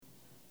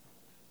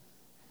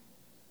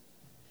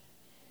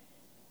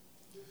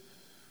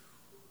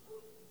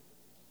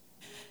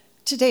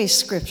Today's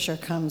scripture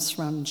comes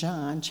from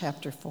John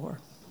chapter 4.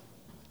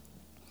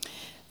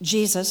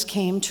 Jesus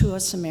came to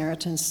a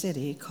Samaritan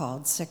city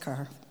called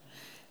Sychar,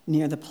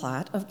 near the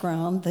plot of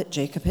ground that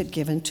Jacob had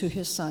given to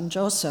his son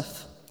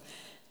Joseph.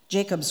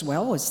 Jacob's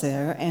well was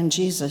there, and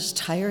Jesus,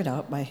 tired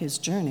out by his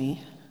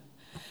journey,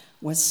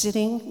 was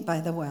sitting by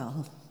the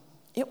well.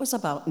 It was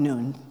about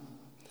noon.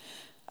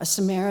 A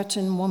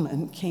Samaritan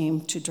woman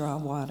came to draw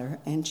water,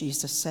 and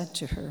Jesus said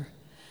to her,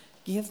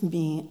 "Give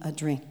me a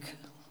drink."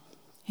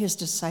 His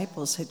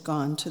disciples had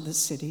gone to the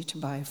city to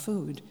buy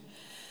food.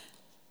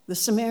 The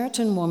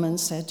Samaritan woman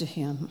said to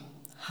him,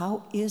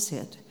 "How is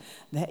it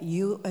that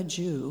you, a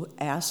Jew,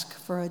 ask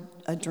for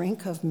a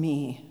drink of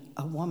me,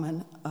 a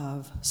woman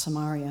of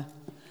Samaria?"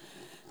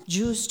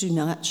 Jews do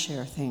not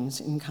share things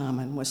in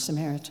common with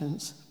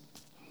Samaritans.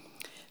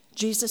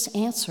 Jesus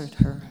answered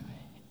her,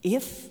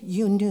 "If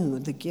you knew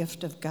the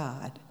gift of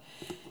God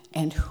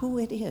and who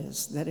it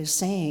is that is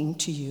saying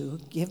to you,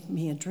 'Give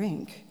me a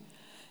drink,'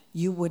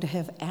 you would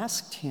have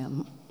asked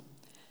him,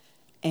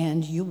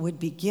 and you would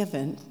be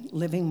given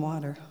living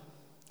water."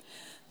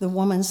 The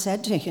woman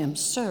said to him,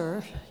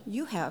 "Sir,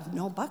 you have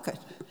no bucket,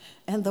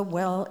 and the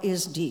well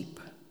is deep.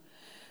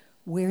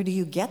 Where do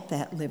you get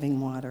that living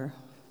water?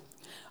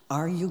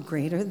 Are you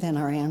greater than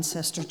our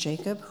ancestor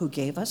Jacob, who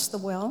gave us the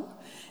well,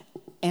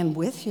 and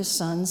with his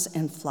sons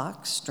and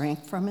flocks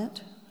drank from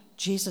it?"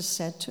 Jesus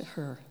said to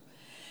her,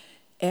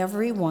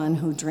 "Everyone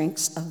who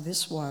drinks of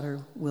this water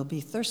will be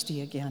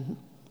thirsty again.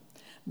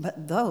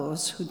 But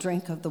those who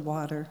drink of the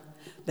water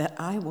that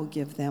I will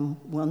give them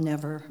will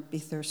never be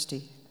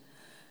thirsty.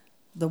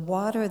 The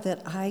water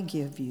that I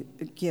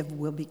give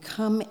will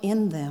become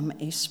in them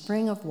a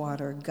spring of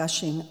water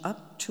gushing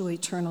up to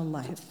eternal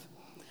life."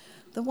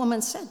 The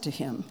woman said to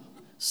him,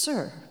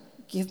 "Sir,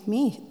 give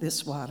me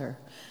this water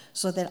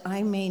so that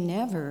I may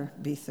never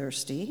be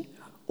thirsty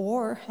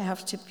or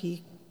have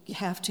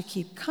to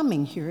keep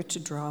coming here to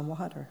draw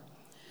water."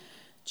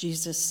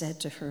 Jesus said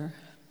to her,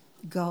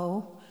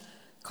 "Go,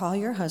 call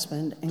your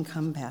husband and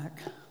come back."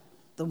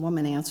 The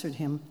woman answered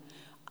him,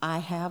 "I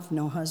have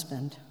no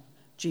husband."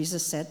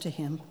 Jesus said to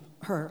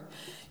her,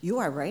 "You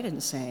are right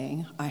in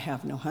saying, 'I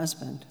have no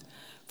husband,'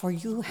 for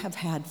you have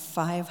had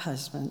 5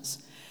 husbands,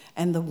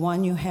 and the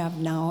one you have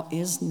now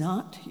is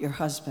not your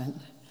husband.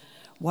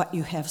 What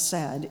you have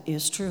said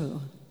is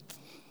true."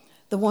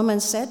 The woman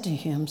said to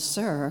him,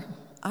 "Sir,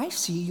 I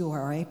see you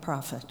are a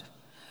prophet.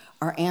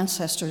 Our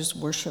ancestors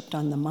worshipped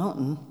on the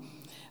mountain,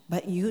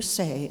 but you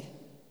say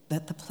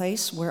that the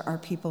place where our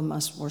people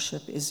must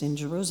worship is in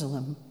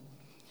Jerusalem."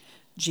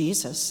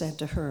 Jesus said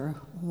to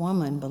her,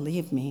 "Woman,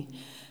 believe me,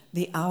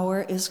 the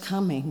hour is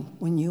coming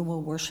when you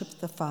will worship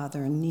the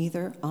Father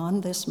neither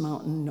on this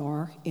mountain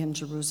nor in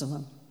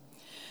Jerusalem.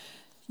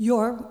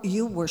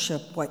 You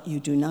worship what you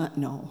do not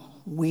know.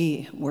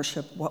 We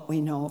worship what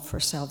we know, for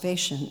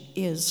salvation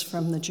is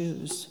from the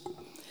Jews.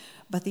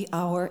 But the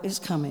hour is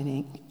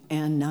coming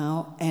and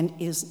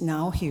is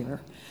now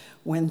here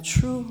when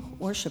true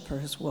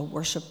worshipers will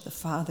worship the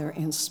Father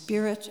in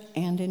spirit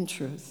and in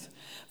truth,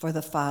 for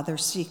the Father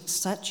seeks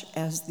such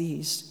as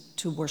these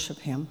to worship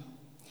him.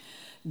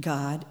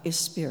 God is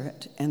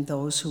spirit, and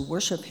those who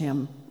worship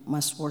him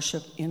must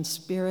worship in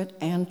spirit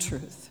and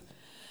truth."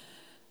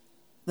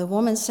 The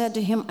woman said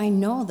to him, "I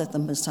know that the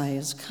Messiah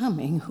is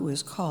coming, who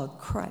is called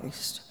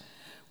Christ.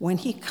 When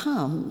he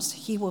comes,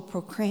 he will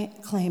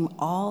proclaim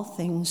all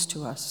things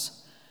to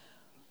us."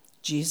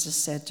 Jesus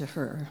said to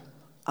her,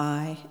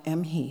 "I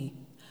am he,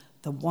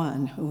 the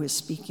one who is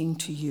speaking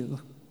to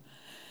you."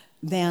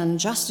 Then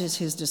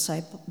his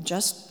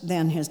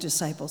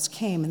disciples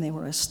came, and they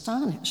were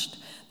astonished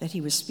that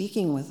he was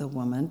speaking with a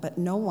woman, but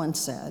no one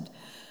said,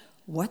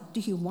 "What do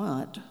you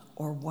want?"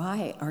 or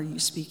 "Why are you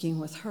speaking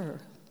with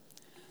her?"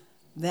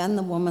 Then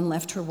the woman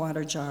left her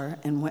water jar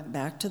and went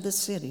back to the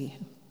city.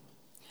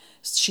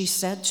 She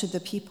said to the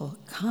people,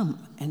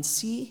 "Come and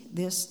see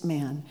this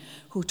man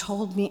who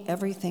told me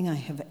everything I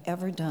have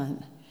ever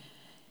done.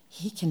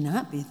 He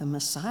cannot be the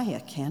Messiah,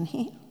 can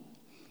he?"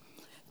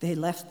 They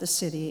left the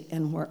city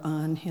and were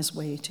on his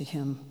way to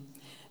him.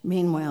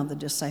 Meanwhile, the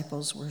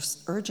disciples were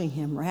urging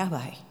him,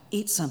 "Rabbi,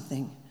 eat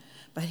something."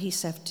 But he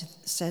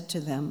said to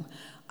them,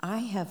 "I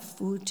have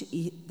food to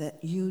eat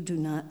that you do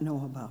not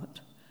know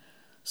about."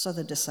 So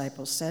the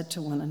disciples said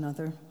to one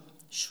another,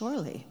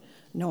 "Surely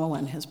no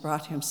one has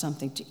brought him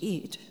something to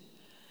eat."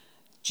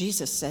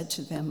 Jesus said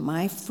to them,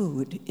 "My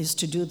food is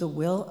to do the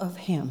will of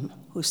him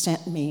who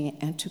sent me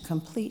and to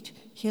complete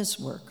his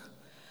work.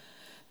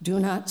 Do you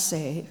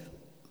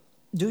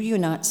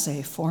not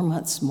say 4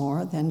 months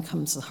more, then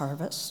comes the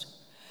harvest?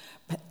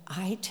 But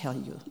I tell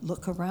you,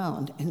 look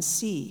around and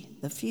see,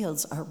 the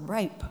fields are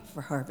ripe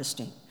for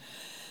harvesting.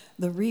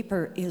 The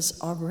reaper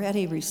is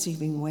already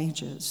receiving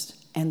wages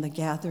and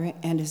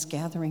is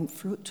gathering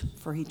fruit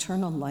for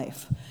eternal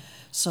life,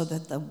 so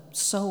that the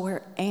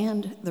sower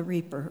and the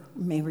reaper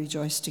may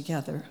rejoice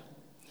together.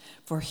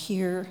 For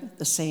here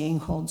the saying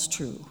holds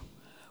true,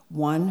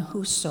 one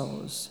who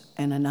sows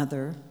and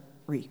another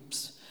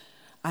reaps.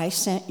 I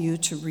sent you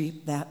to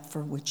reap that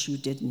for which you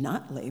did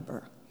not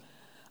labor.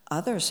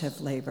 Others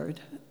have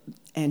labored,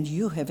 and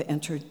you have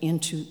entered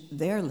into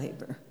their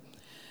labor."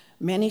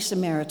 Many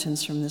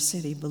Samaritans from the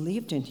city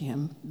believed in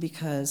him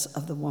because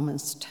of the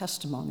woman's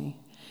testimony.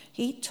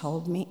 "He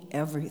told me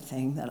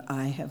everything that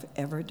I have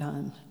ever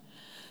done."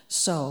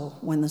 So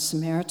when the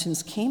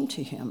Samaritans came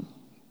to him,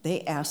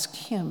 they asked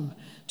him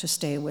to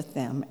stay with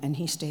them, and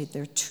he stayed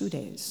there 2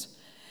 days.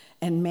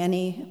 And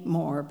many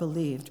more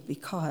believed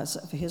because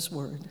of his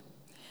word.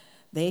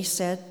 They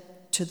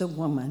said to the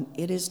woman,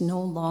 "It is no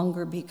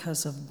longer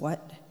because of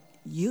what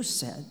you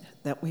said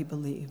that we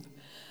believe,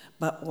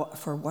 but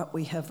for what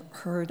we have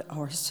heard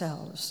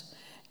ourselves,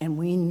 and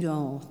we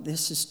know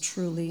this is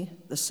truly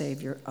the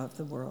Savior of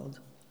the world."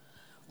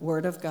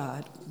 Word of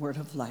God, word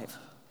of life.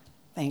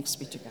 Thanks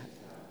be to God.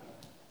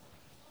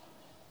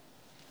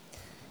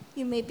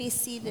 You may be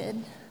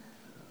seated.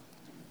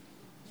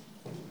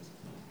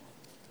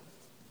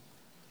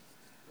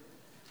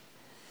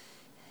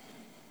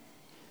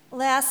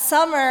 Last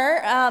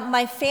summer,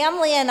 my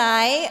family and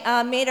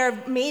I made our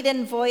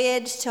maiden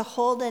voyage to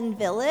Holden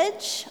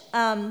Village.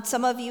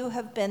 Some of you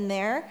have been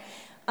there.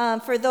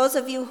 For those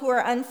of you who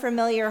are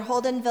unfamiliar,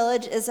 Holden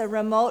Village is a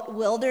remote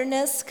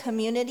wilderness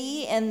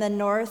community in the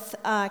North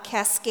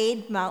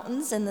Cascade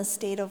Mountains in the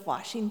state of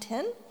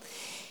Washington.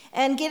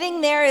 And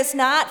getting there is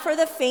not for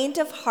the faint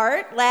of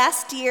heart.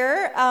 Last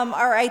year,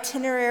 our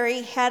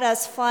itinerary had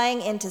us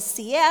flying into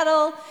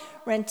Seattle,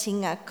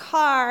 renting a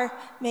car,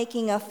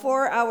 making a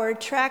 4-hour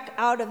trek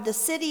out of the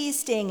city,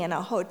 staying in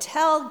a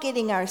hotel,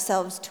 getting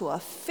ourselves to a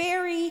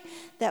ferry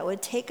that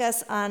would take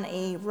us on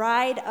a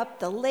ride up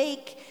the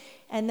lake,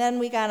 and then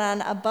we got on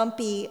a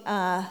bumpy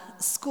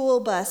school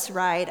bus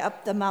ride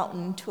up the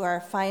mountain to our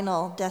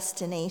final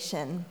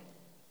destination.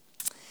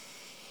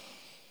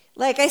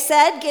 Like I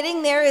said,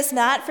 getting there is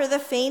not for the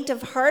faint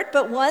of heart,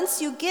 but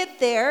once you get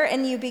there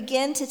and you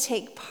begin to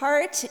take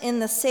part in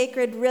the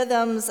sacred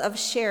rhythms of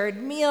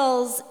shared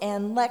meals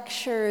and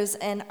lectures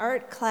and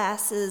art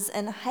classes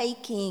and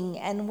hiking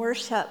and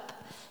worship,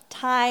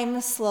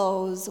 time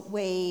slows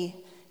way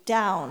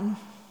down.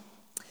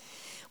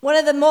 One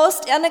of the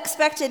most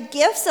unexpected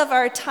gifts of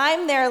our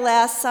time there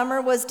last summer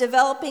was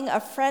developing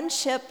a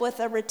friendship with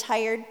a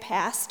retired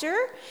pastor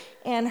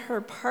and her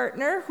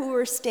partner who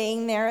were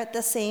staying there at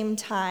the same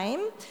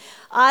time.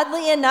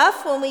 Oddly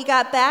enough, when we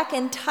got back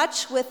in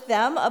touch with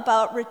them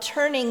about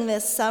returning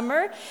this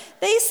summer,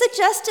 they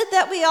suggested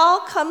that we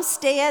all come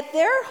stay at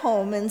their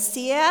home in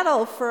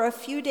Seattle for a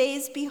few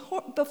days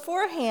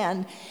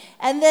beforehand,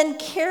 and then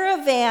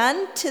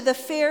caravan to the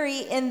ferry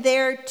in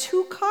their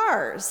 2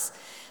 cars.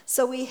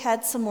 So we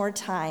had some more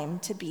time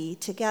to be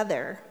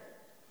together.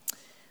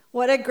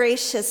 What a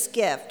gracious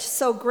gift.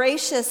 So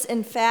gracious,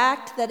 in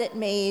fact, that it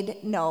made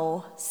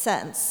no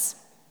sense.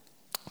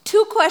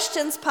 2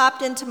 questions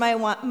popped into my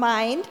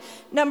mind.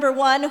 Number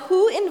 1,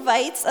 who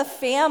invites a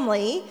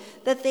family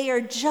that they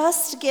are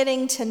just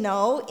getting to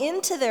know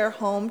into their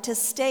home to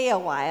stay a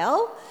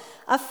while?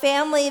 A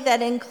family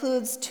that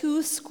includes 2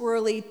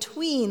 squirrely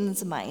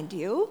tweens, mind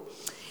you.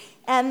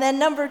 And then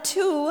number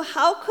 2,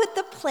 how could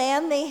the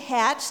plan they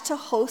hatched to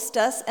host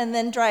us and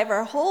then drive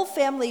our whole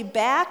family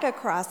back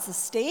across the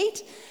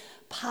state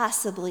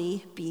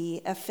possibly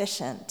be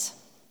efficient?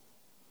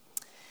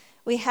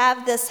 We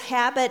have this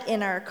habit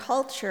in our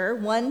culture,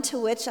 one to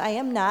which I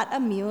am not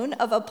immune,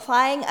 of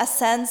applying a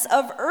sense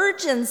of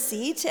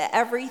urgency to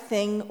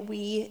everything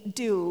we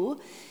do,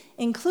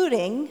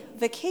 including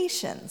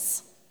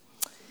vacations.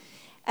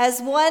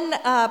 As one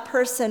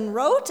person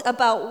wrote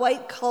about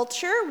white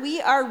culture, we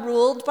are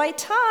ruled by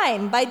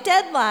time, by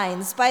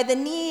deadlines, by the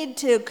need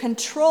to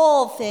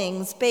control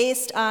things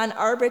based on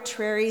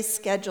arbitrary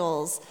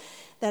schedules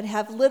that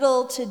have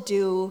little to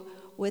do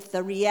with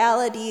the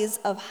realities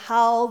of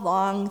how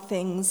long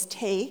things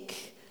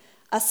take,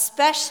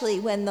 especially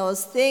when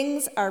those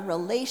things are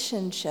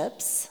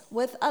relationships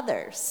with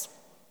others.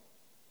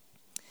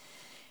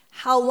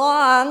 How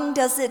long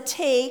does it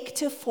take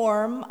to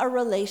form a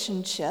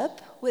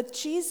relationship with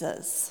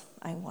Jesus,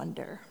 I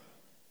wonder?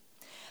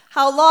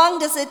 How long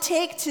does it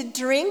take to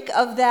drink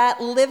of that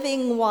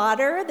living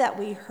water that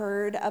we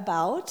heard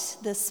about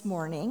this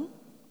morning?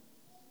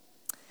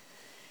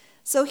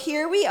 So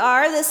here we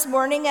are this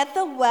morning at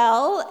the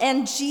well,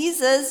 and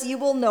Jesus, you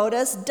will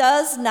notice,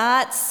 does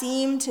not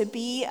seem to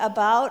be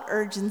about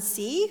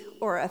urgency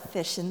or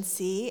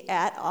efficiency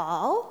at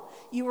all.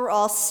 You were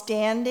all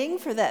standing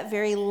for that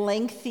very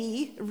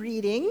lengthy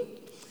reading.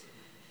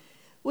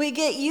 We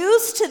get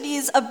used to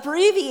these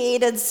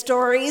abbreviated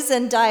stories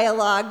and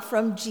dialogue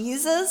from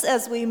Jesus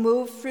as we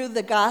move through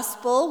the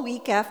gospel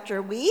week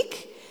after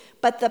week,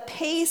 but the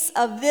pace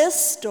of this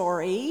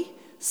story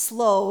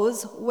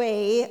slows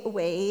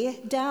way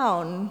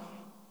down.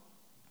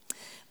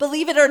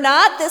 Believe it or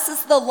not, this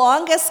is the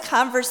longest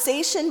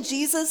conversation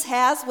Jesus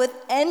has with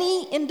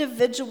any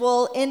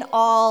individual in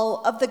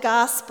all of the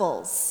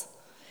Gospels,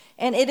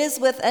 and it is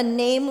with a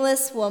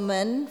nameless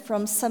woman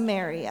from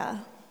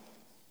Samaria.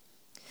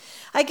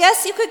 I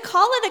guess you could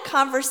call it a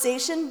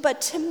conversation,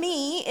 but to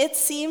me, it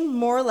seemed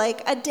more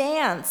like a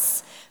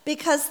dance,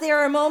 because there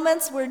are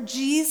moments where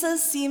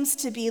Jesus seems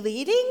to be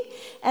leading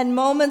and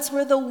moments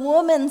where the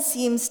woman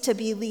seems to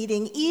be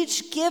leading,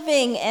 each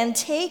giving and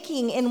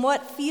taking in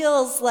what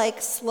feels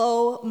like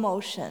slow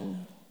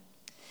motion.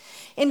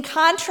 In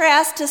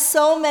contrast to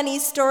so many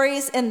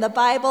stories in the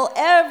Bible,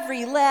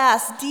 every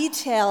last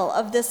detail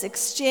of this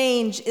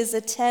exchange is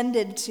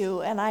attended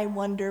to, and I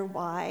wonder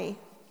why.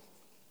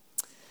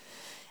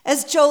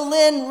 As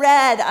Jolynn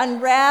read,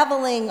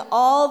 unraveling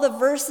all the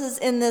verses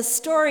in this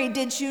story,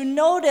 did you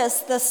notice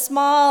the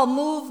small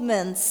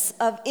movements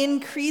of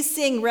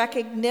increasing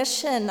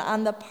recognition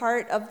on the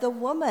part of the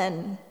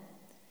woman?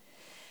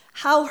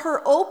 How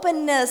her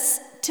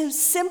openness to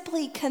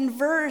simply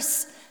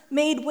converse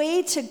made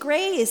way to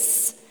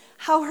grace,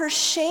 how her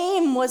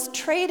shame was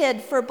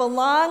traded for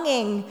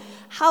belonging,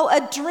 how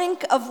a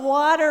drink of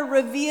water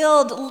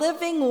revealed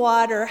living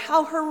water,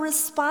 how her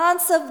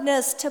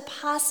responsiveness to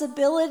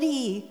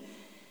possibility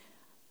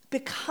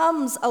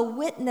becomes a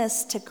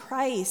witness to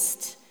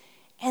Christ,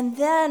 and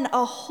then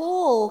a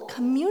whole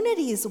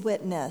community's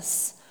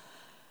witness.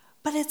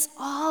 But it's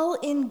all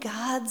in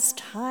God's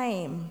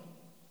time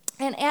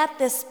and at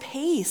this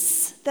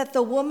pace that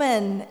the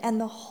woman and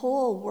the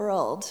whole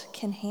world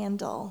can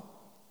handle.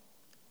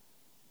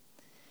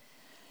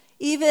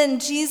 Even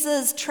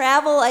Jesus'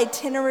 travel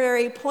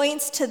itinerary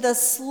points to the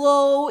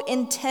slow,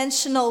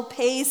 intentional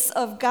pace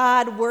of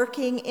God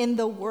working in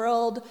the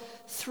world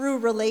through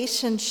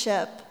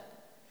relationship.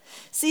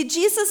 See,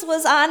 Jesus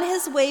was on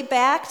his way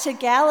back to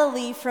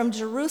Galilee from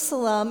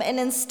Jerusalem, and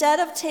instead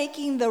of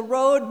taking the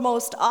road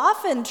most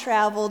often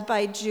traveled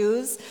by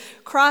Jews,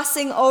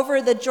 crossing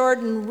over the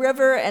Jordan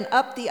River and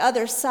up the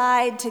other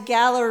side to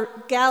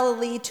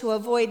Galilee to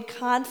avoid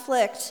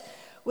conflict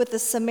with the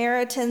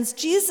Samaritans,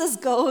 Jesus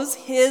goes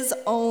his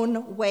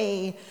own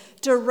way,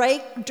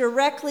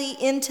 directly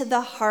into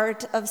the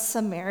heart of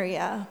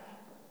Samaria.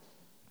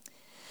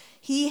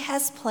 He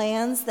has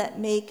plans that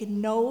make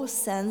no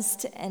sense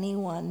to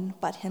anyone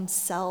but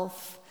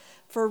himself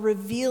for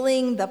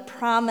revealing the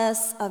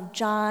promise of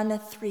John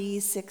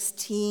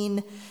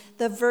 3:16,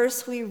 the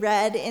verse we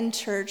read in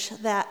church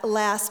that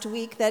last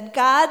week, that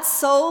God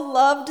so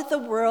loved the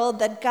world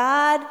that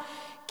God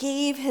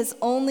gave his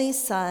only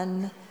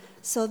Son,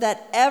 so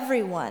that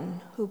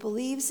everyone who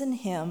believes in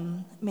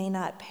him may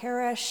not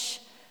perish,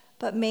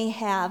 but may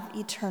have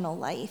eternal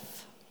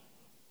life.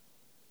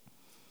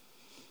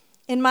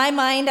 In my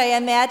mind, I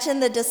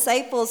imagine the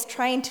disciples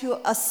trying to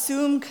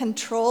assume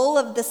control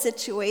of the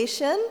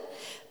situation,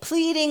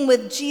 pleading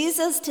with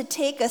Jesus to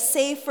take a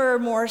safer,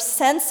 more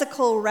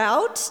sensical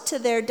route to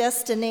their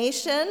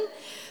destination.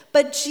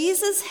 But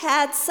Jesus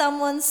had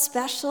someone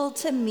special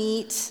to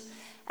meet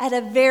at a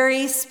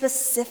very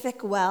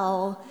specific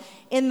well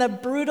in the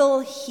brutal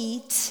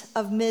heat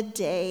of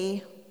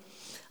midday.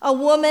 A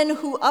woman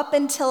who, up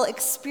until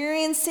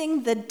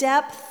experiencing the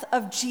depth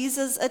of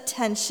Jesus'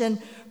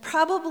 attention,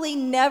 probably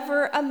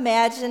never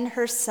imagined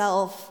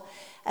herself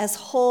as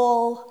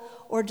whole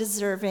or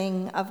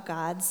deserving of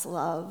God's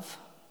love.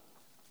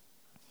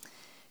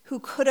 Who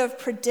could have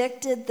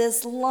predicted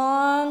this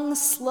long,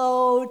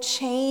 slow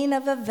chain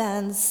of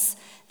events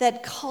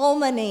that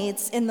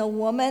culminates in the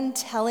woman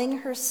telling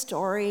her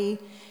story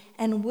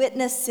and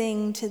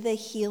witnessing to the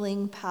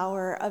healing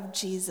power of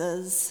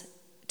Jesus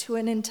to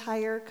an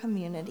entire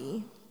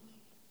community.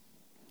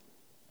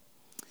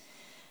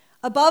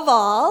 Above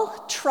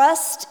all,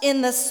 trust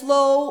in the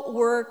slow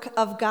work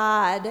of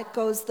God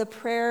goes the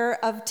prayer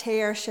of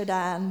Teir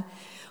Shadan.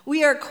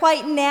 We are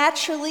quite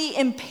naturally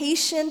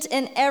impatient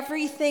in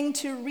everything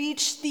to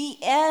reach the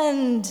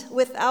end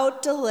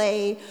without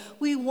delay.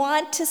 We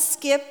want to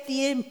skip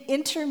the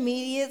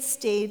intermediate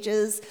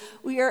stages.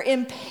 We are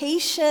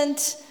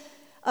impatient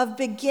of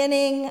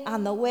beginning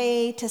on the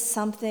way to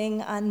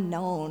something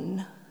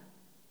unknown.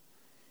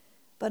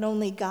 But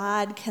only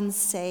God can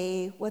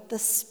say what the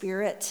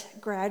Spirit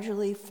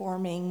gradually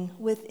forming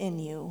within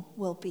you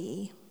will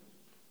be.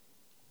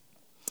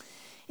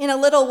 In a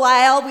little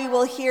while, we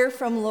will hear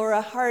from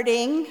Laura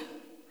Harding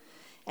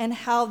and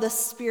how the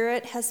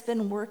Spirit has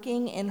been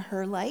working in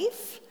her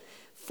life,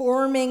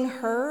 forming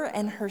her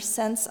and her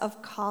sense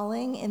of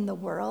calling in the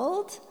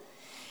world.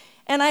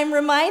 And I'm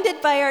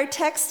reminded by our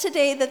text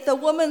today that the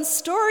woman's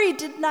story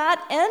did not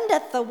end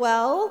at the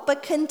well,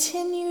 but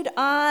continued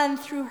on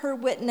through her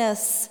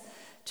witness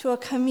to a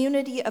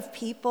community of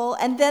people,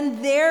 and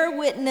then their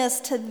witness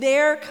to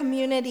their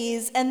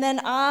communities, and then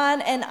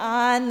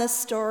on the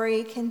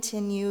story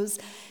continues.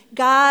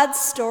 God's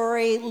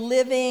story,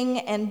 living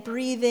and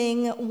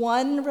breathing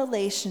one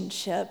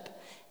relationship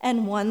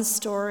and one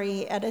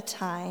story at a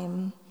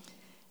time.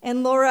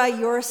 And Laura,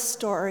 your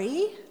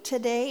story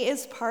today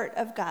is part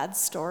of God's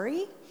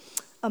story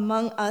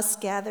among us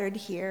gathered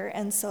here,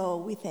 and so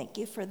we thank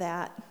you for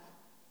that.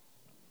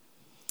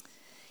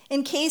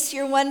 In case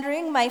you're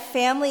wondering, my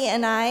family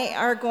and I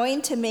are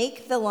going to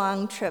make the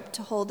long trip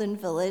to Holden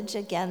Village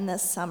again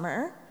this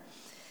summer.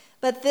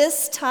 But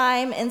this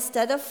time,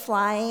 instead of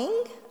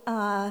flying,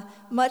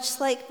 much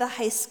like the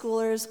high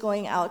schoolers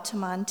going out to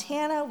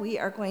Montana, we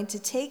are going to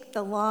take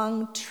the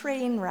long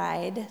train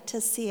ride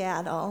to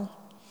Seattle.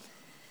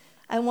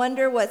 I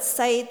wonder what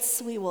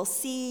sights we will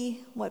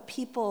see, what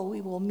people we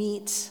will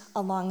meet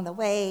along the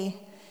way,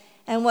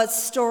 and what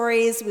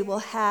stories we will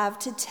have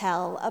to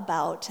tell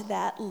about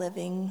that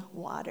living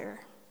water.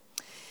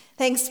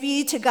 Thanks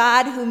be to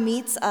God who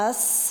meets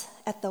us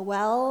at the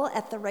well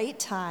at the right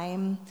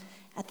time,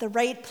 at the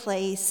right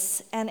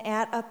place, and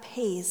at a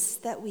pace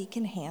that we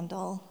can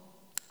handle.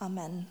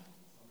 Amen.